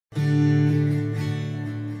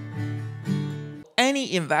any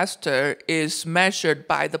investor is measured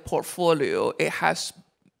by the portfolio it has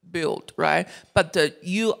built, right? But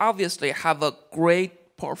you obviously have a great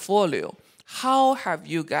portfolio. How have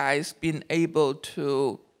you guys been able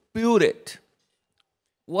to build it?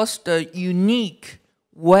 What's the unique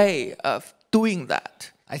way of doing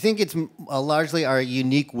that? I think it's largely our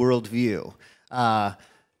unique worldview.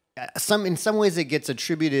 In some ways, it gets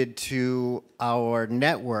attributed to our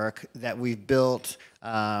network that we've built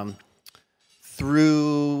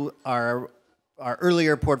through our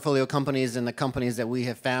earlier portfolio companies and the companies that we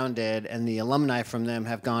have founded, and the alumni from them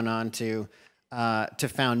have gone on to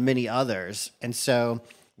found many others. And so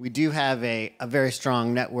we do have a very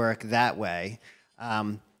strong network that way.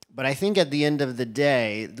 But I think at the end of the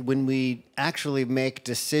day, when we actually make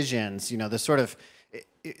decisions,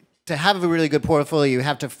 to have a really good portfolio, you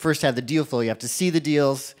have to first have the deal flow. You have to see the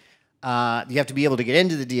deals. You have to be able to get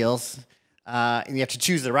into the deals. And you have to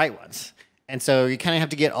choose the right ones. And so you kind of have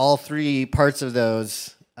to get all three parts of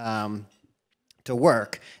those to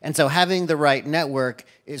work. And so having the right network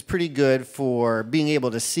is pretty good for being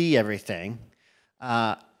able to see everything.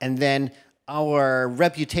 And then our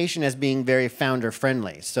reputation as being very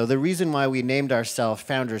founder-friendly. So the reason why we named ourselves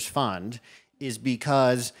Founders Fund is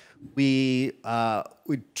because we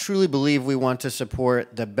truly believe we want to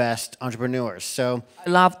support the best entrepreneurs. So I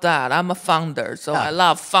love that. I'm a founder, so I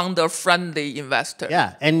love founder-friendly investor.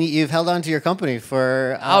 Yeah, and you've held on to your company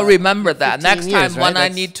for I'll remember that. Next years, time when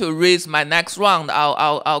right? I need to raise my next round,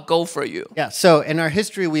 I'll go for you. Yeah, so in our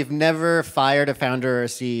history, we've never fired a founder or a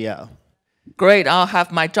CEO. Great, I'll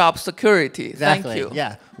have my job security. Exactly. Thank you.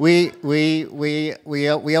 Yeah, we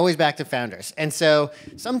always back the founders, and so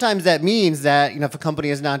sometimes that means that if a company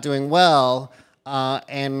is not doing well,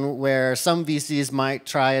 and where some VCs might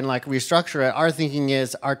try and restructure it, our thinking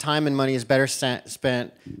is our time and money is better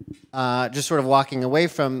spent just sort of walking away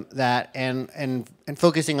from that and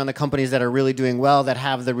focusing on the companies that are really doing well, that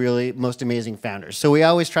have the really most amazing founders. So we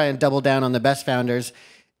always try and double down on the best founders,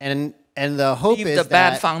 and the hope Leave is the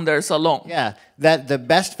bad that, founders alone. Yeah, that the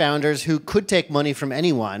best founders who could take money from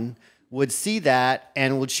anyone would see that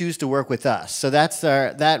and would choose to work with us. So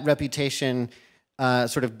that reputation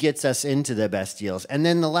sort of gets us into the best deals. And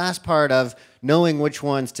then the last part of knowing which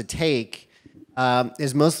ones to take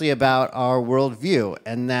is mostly about our worldview,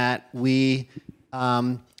 and that we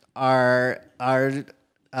are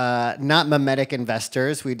not mimetic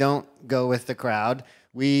investors. We don't go with the crowd.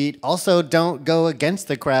 We also don't go against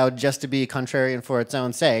the crowd just to be contrarian for its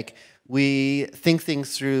own sake. We think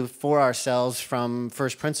things through for ourselves from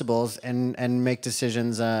first principles and make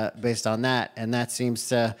decisions based on that. And that seems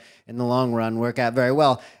to, in the long run, work out very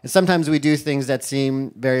well. And sometimes we do things that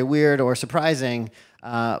seem very weird or surprising,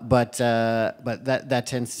 but that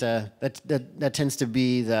tends to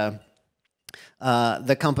be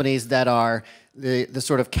the companies that are the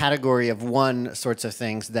sort of category of one sorts of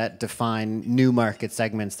things that define new market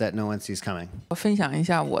segments that no one sees coming. 我分享一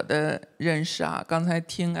下我的认识啊，刚才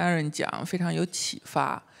听 Aaron 讲非常有启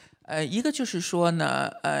发。一个就是说呢，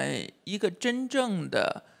一个真正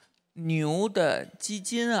的牛的基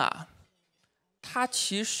金啊，它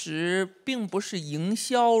其实并不是营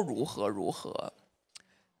销如何。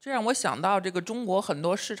这让我想到这个中国很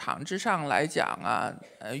多市场之上来讲啊，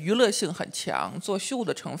娱乐性很强，作秀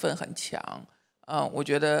的成分很强。我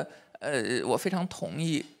觉得我非常同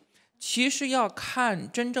意。其实要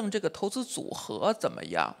看真正这个投资组合怎么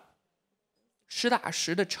样，实打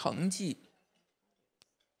实的成绩，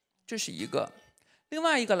这是一个。另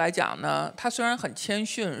外一个来讲呢，他虽然很谦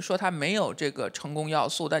逊，说他没有这个成功要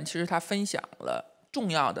素，但其实他分享了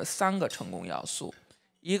重要的3个成功要素。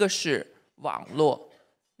一个是网络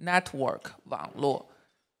 ，network 网络，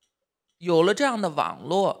有了这样的网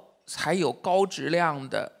络，才有高质量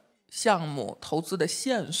的项目投资的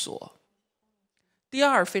线索。第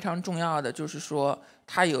二非常重要的就是说，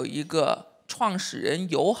它有一个创始人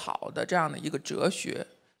友好的这样的一个哲学，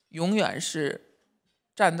永远是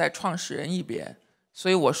站在创始人一边。所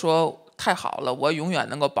以我说太好了，我永远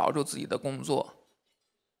能够保住自己的工作，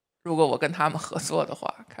如果我跟他们合作的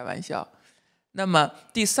话，开玩笑。那么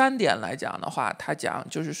第3点来讲的话，他讲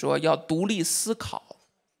就是说要独立思考，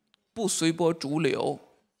不随波逐流。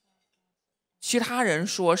其他人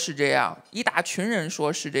说是这样，一大群人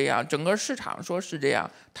说是这样，整个市场说是这样，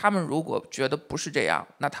他们如果觉得不是这样，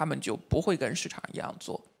那他们就不会跟市场一样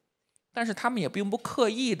做。但是他们也并不刻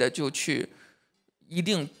意的就去一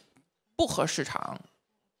定不和市场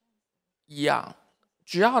一样，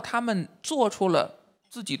只要他们做出了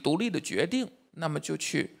自己独立的决定，那么就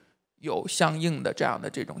去有相应的这样的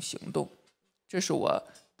这种行动。这是我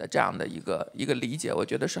的这样的一个理解，我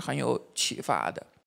觉得是很有启发的。